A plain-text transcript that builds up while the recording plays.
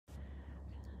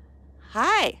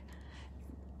Hi,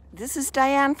 this is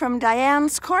Diane from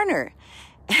Diane's Corner,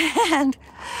 and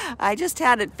I just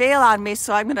had it fail on me,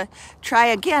 so I'm going to try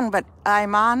again, but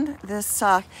I'm on this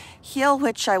hill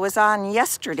which I was on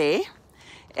yesterday,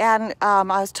 and I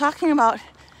was talking about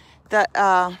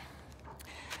the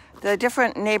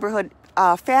different neighborhood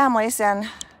families, and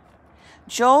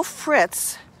Joe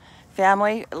Fritz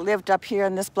family lived up here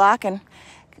in this block, and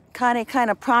kind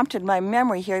of prompted my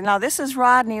memory here. Now this is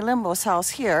Rodney Limbo's house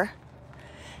here,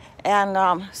 and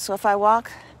so if I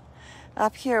walk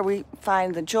up here, we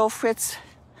find the Joe Fritz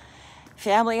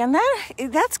family, and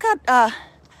that's got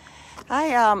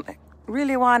I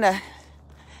really want to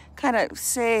kind of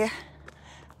say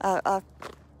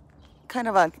kind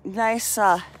of a nice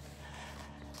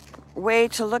way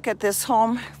to look at this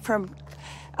home. From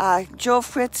Joe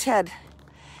Fritz had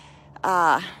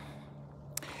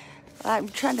I'm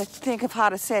trying to think of how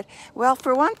to say it. Well,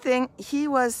 for one thing, he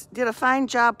did a fine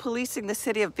job policing the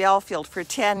city of Belfield for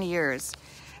 10 years.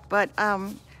 But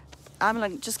I'm going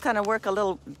to just kind of work a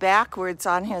little backwards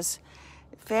on his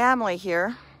family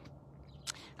here.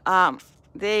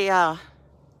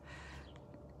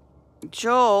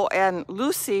 Joe and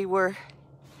Lucy were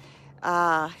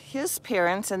his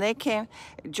parents, and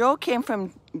Joe came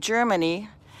from Germany,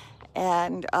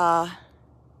 and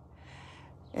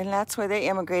that's where they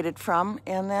immigrated from.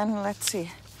 And then, let's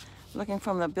see, looking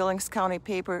from the Billings County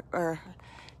paper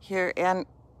here, and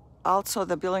also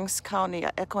the Billings County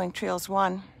Echoing Trails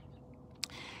 1.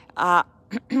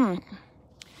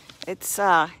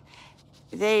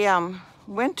 They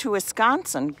went to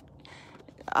Wisconsin.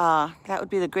 That would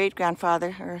be the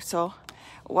great-grandfather or so.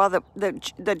 Well,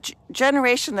 the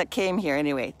generation that came here,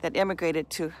 anyway, that immigrated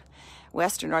to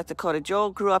western North Dakota. Joe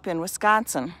grew up in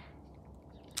Wisconsin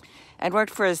and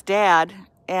worked for his dad,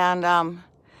 and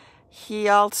he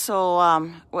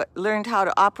also learned how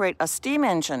to operate a steam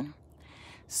engine.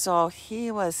 So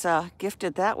he was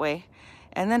gifted that way.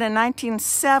 And then in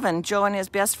 1907, Joe and his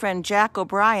best friend Jack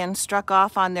O'Brien struck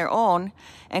off on their own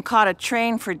and caught a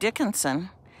train for Dickinson.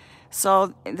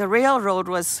 So the railroad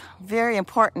was very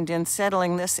important in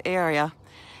settling this area.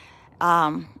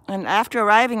 And after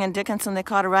arriving in Dickinson, they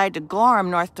caught a ride to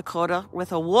Gorham, North Dakota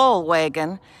with a wool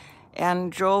wagon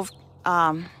and drove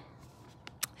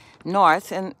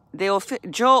north. And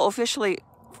Joe officially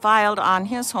filed on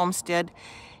his homestead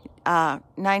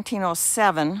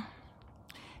 1907,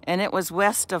 and it was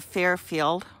west of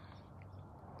Fairfield.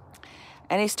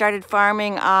 And he started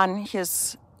farming on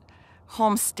his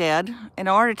homestead. In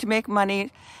order to make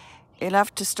money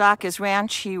enough to stock his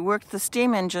ranch, he worked the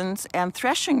steam engines and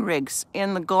threshing rigs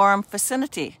in the Gorham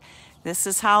vicinity. This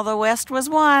is how the West was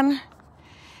won.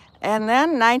 And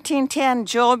then 1910,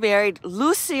 Joe married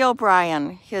Lucy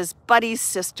O'Brien, his buddy's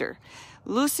sister.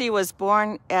 Lucy was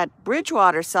born at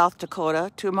Bridgewater, South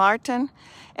Dakota, to Martin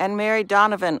and Mary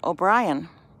Donovan O'Brien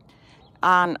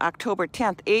on October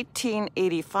 10th,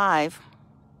 1885.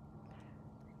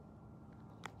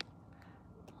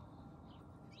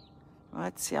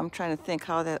 Let's see, I'm trying to think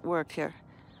how that worked here.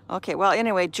 Okay, well,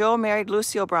 anyway, Joe married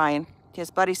Lucy O'Brien,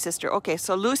 his buddy's sister. Okay,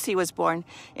 so Lucy was born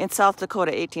in South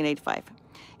Dakota, 1885,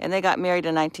 and they got married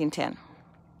in 1910.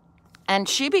 And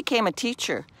she became a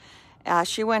teacher.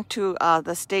 She went to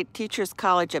the State Teachers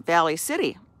College at Valley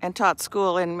City and taught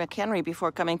school in McHenry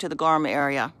before coming to the Gorham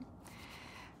area.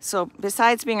 So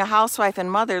besides being a housewife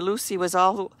and mother, Lucy was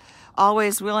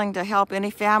always willing to help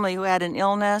any family who had an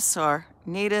illness or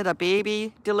needed a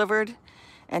baby delivered.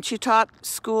 And she taught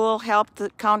school, helped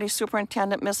the county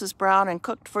superintendent, Mrs. Brown, and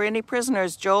cooked for any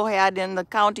prisoners Joe had in the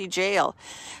county jail.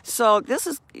 So this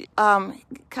is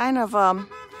kind of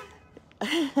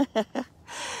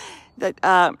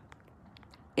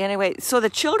anyway, so the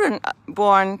children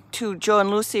born to Joe and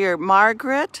Lucy are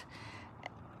Margaret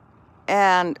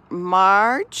and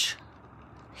Marge,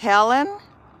 Helen,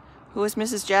 who is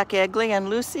Mrs. Jack Egley, and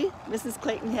Lucy, Mrs.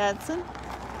 Clayton Hanson.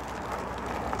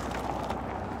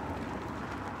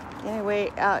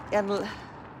 Anyway, and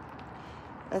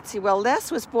let's see, well,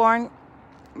 Les was born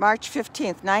March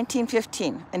 15th,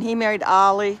 1915, and he married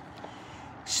Ollie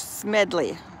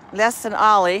Smedley. Les and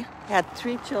Ollie had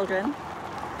 3 children: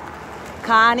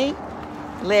 Connie,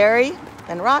 Larry,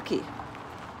 and Rocky.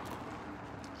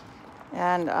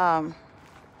 And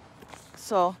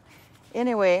so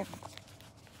anyway,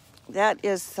 that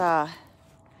is the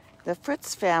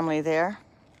Fritz family there.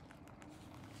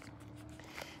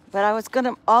 But I was going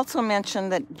to also mention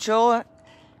that Joe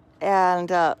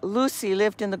and Lucy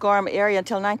lived in the Gorham area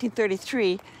until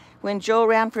 1933, when Joe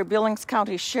ran for Billings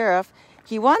County Sheriff.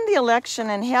 He won the election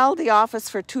and held the office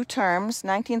for 2 terms,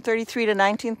 1933 to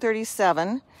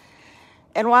 1937.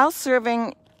 And while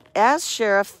serving as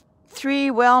sheriff,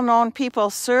 three well-known people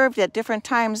served at different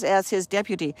times as his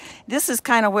deputy. This is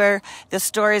kind of where the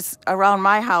stories around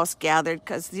my house gathered,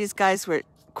 because these guys were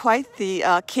quite the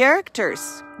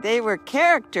characters. They were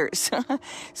characters.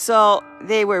 So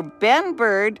they were Ben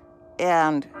Bird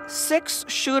and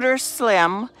Six-Shooter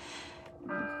Slim,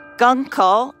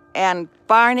 Kunkel, and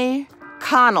Barney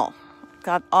Connel.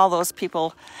 Got all those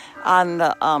people on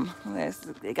the,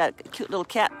 they got a cute little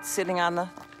cat sitting on the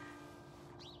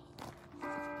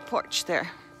porch there.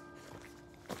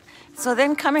 So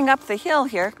then coming up the hill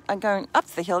here, I'm going up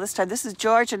the hill this time. This is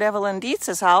George and Evelyn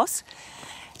Dietz's house.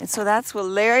 And so that's with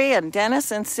Larry and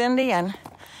Dennis and Cindy, and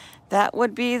that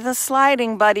would be the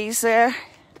sliding buddies there.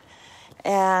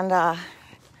 And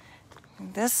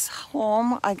this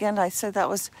home, again, I said that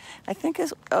was, I think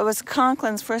it was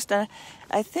Conklin's first, and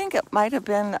I think it might have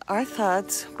been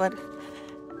Arthur's, but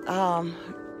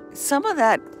some of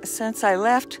that, since I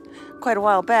left quite a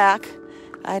while back,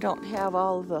 I don't have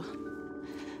all the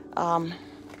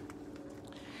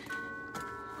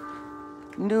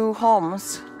new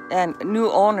homes and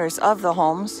new owners of the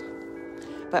homes.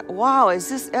 But wow, is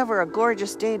this ever a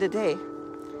gorgeous day today.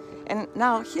 And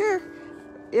now here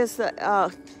is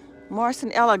the Morris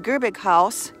and Ella Gerbig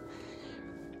house.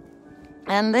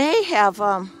 And they have,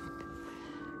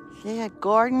 they had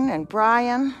Gordon and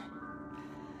Brian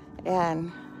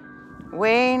and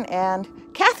Wayne and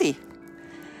Kathy.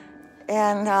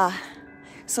 And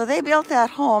so they built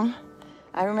that home.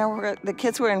 I remember the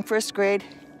kids were in first grade,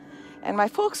 and my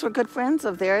folks were good friends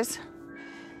of theirs.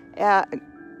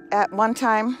 At one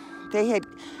time, they had,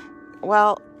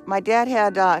 well, my dad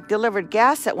had delivered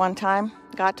gas at one time.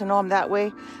 Got to know him that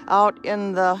way out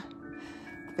in the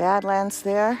Badlands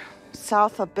there,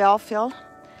 south of Belfield.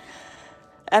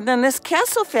 And then this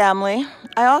Kessel family,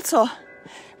 I also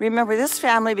remember this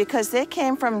family because they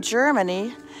came from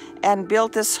Germany and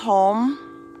built this home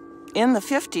in the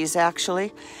 50s,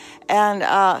 actually. And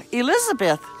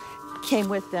Elizabeth came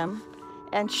with them.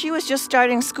 And she was just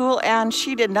starting school, and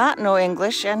she did not know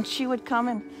English. And she would come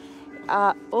and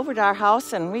over to our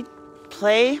house, and we'd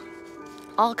play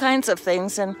all kinds of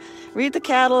things and read the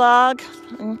catalog.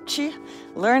 And she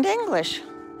learned English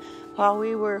while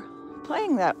we were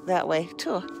playing that way,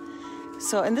 too.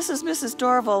 So, and this is Mrs.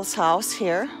 Dorval's house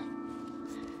here.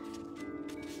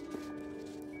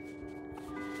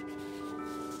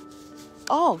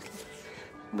 Oh,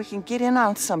 we can get in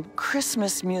on some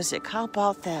Christmas music. How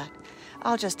about that?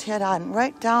 I'll just head on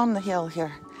right down the hill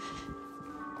here.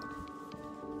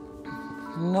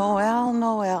 Noel,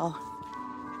 Noel.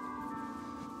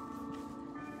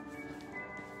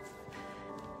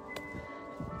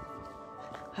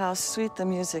 How sweet the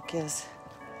music is.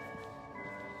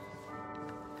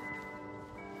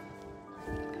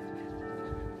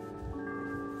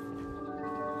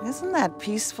 Isn't that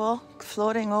peaceful,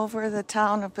 floating over the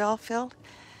town of Belfield?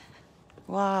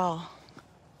 Wow.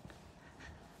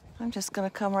 I'm just going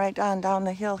to come right on down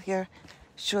the hill here,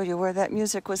 show you where that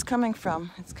music was coming from.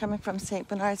 It's coming from St.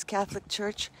 Bernard's Catholic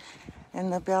Church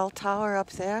and the bell tower up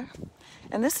there.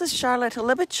 And this is Charlotte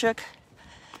Halibichuk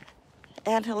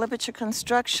and Halibichuk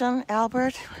Construction.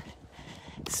 Albert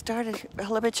started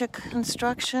Halibichuk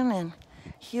Construction, and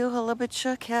Hugh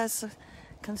Halibichuk has a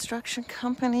construction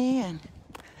company, and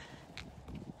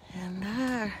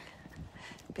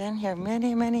been here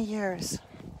many, many years.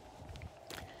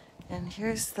 And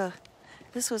here's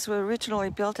this was originally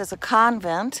built as a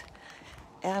convent,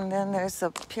 and then there's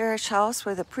the parish house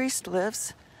where the priest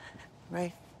lives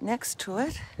right next to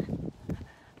it.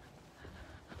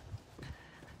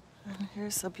 And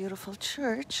here's a beautiful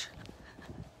church.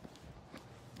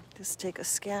 Just take a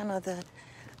scan of that.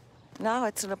 Now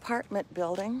it's an apartment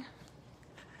building.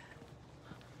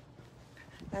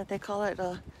 They call it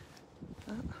a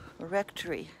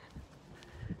rectory.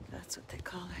 That's what they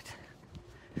call it.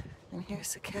 And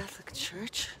here's the Catholic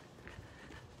Church.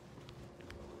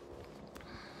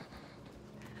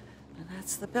 And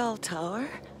that's the bell tower.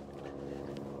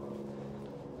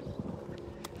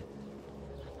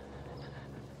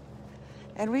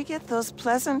 And we get those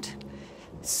pleasant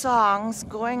songs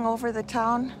going over the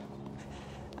town.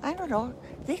 I don't know,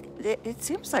 it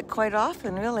seems like quite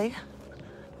often, really.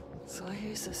 So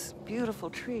here's this beautiful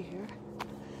tree here.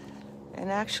 And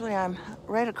actually I'm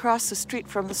right across the street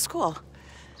from the school.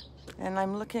 And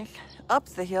I'm looking up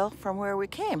the hill from where we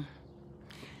came.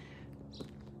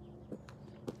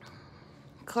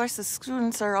 Of course, the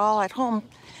students are all at home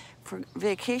for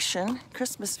vacation,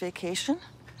 Christmas vacation.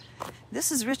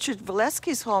 This is Richard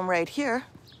Valesky's home right here.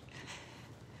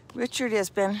 Richard has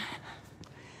been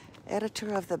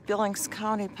editor of the Billings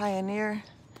County Pioneer,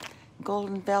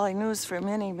 Golden Valley News for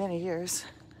many, many years.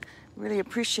 Really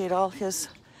appreciate all his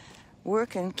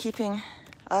work in keeping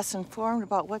us informed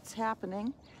about what's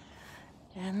happening.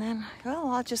 And then, well,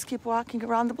 I'll just keep walking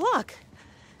around the block.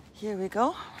 Here we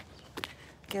go.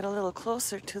 Get a little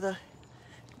closer to the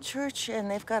church,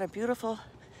 and they've got a beautiful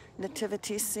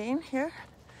nativity scene here.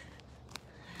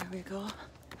 There we go.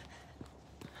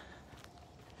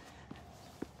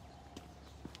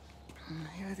 And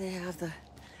here they have the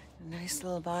nice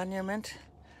little monument.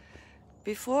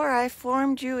 Before I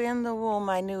formed you in the womb,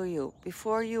 I knew you.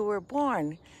 Before you were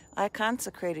born, I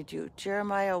consecrated you.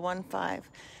 Jeremiah 1:5.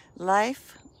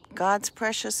 Life, God's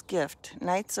precious gift.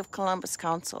 Knights of Columbus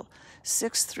Council,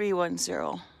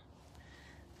 6310.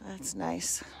 That's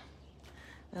nice.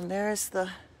 And there's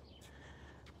the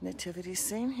nativity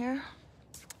scene here.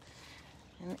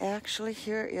 And actually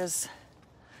here is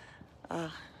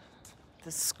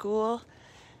the school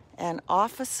and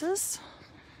offices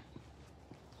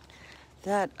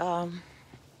that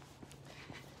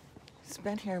it's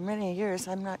been here many years.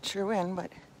 I'm not sure when,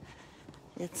 but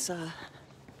it's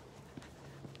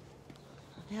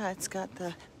yeah, it's got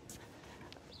the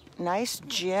nice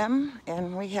gym,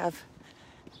 and we have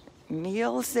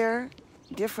meals there,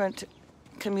 different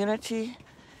community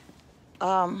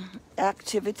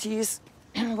activities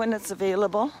when it's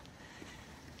available.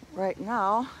 Right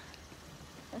now,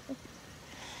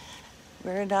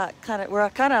 we're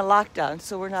kind of locked down,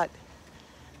 so we're not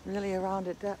really around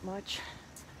it that much.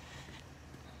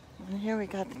 And here we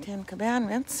got the 10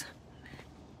 Commandments.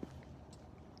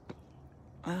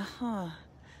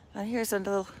 And here's a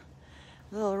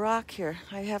little rock here.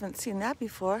 I haven't seen that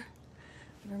before.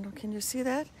 I don't know, can you see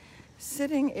that?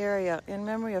 Sitting area in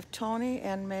memory of Tony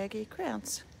and Maggie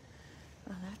Krantz.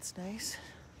 Oh, that's nice.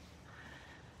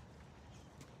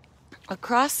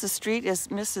 Across the street is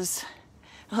Mrs.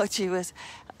 Oh, gee whiz.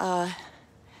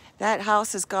 That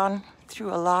house has gone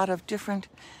through a lot of different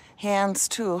hands,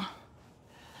 too.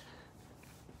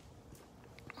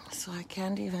 So I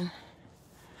can't even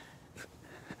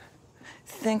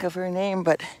think of her name,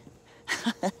 but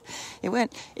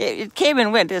it came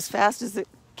and went as fast as it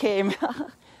came.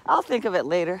 I'll think of it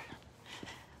later.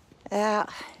 Yeah.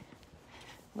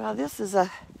 Well, this is a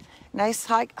nice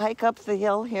hike up the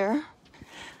hill here,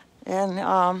 and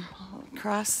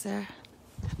across there.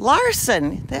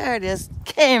 Larson, there it is.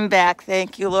 Came back,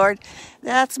 thank you, Lord.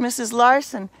 That's Mrs.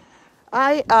 Larson.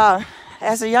 I,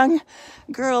 as a young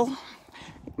girl,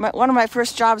 one of my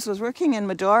first jobs was working in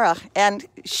Medora, and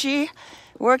she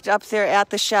worked up there at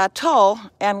the chateau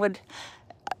and would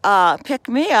pick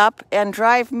me up and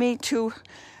drive me to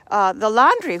the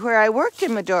laundry where I worked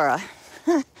in Medora.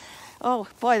 Oh,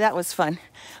 boy, that was fun.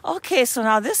 Okay, so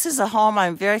now this is a home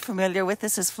I'm very familiar with.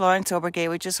 This is Florence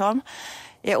Obergawich's home.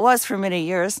 It was for many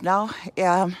years. Now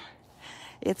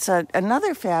it's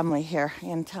another family here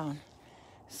in town.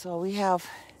 So we have,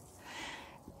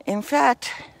 in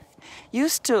fact,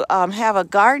 used to have a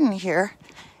garden here.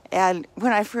 And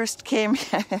when I first came,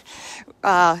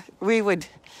 we would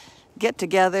get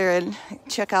together and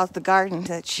check out the garden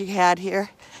that she had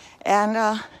here.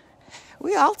 And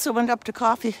we also went up to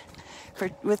coffee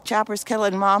with Chopper's Kettle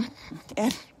and Mom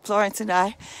and Florence and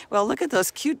I. Well, look at those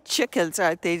cute chickens.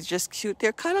 Aren't they just cute?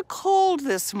 They're kind of cold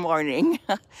this morning.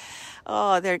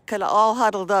 Oh, they're kind of all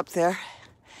huddled up there.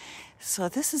 So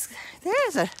there's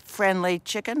a friendly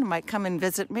chicken. Might come and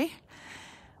visit me.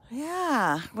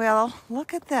 Yeah, well,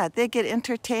 look at that. They get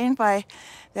entertained by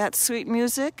that sweet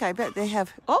music. I bet they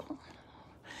have, oh,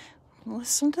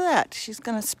 listen to that. She's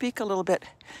going to speak a little bit,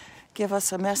 give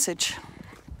us a message.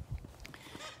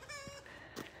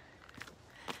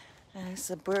 There's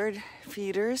the bird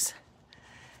feeders.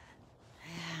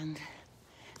 And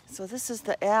so this is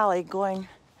the alley going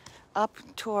up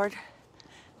toward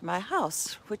my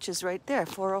house, which is right there,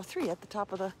 403 at the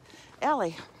top of the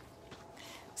alley.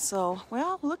 So,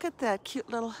 well, look at that cute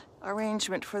little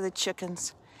arrangement for the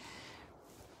chickens.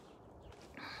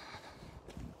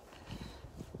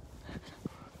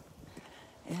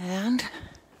 And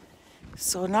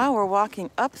so now we're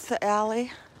walking up the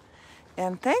alley,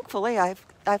 and thankfully I've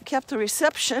kept the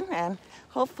reception, and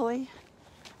hopefully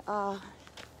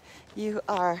you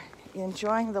are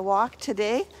enjoying the walk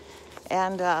today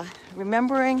and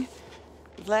remembering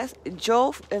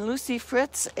Joe and Lucy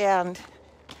Fritz and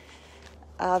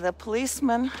the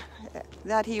policeman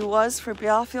that he was for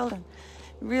Belfield, and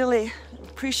really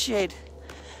appreciate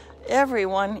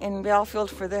everyone in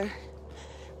Belfield for their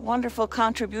wonderful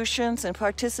contributions and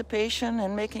participation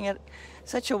and making it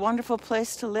such a wonderful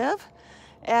place to live.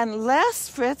 And Les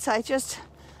Fritz, I just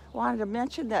wanted to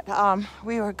mention that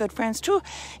we were good friends too,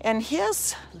 and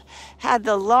his had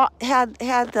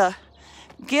the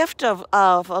gift of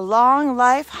a long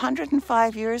life,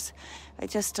 105 years. I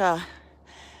just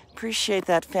appreciate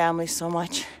that family so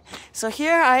much. So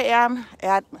here I am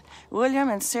at William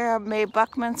and Sarah May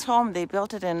Buckman's home. They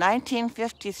built it in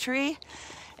 1953,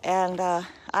 and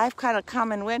I've kind of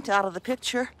come and went out of the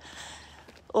picture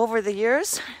over the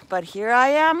years, but here I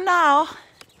am now.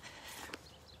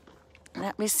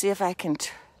 Let me see if I can...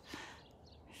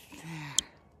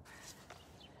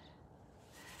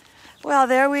 Well,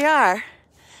 there we are.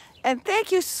 And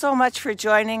thank you so much for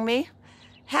joining me.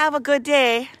 Have a good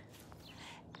day.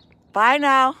 Bye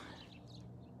now.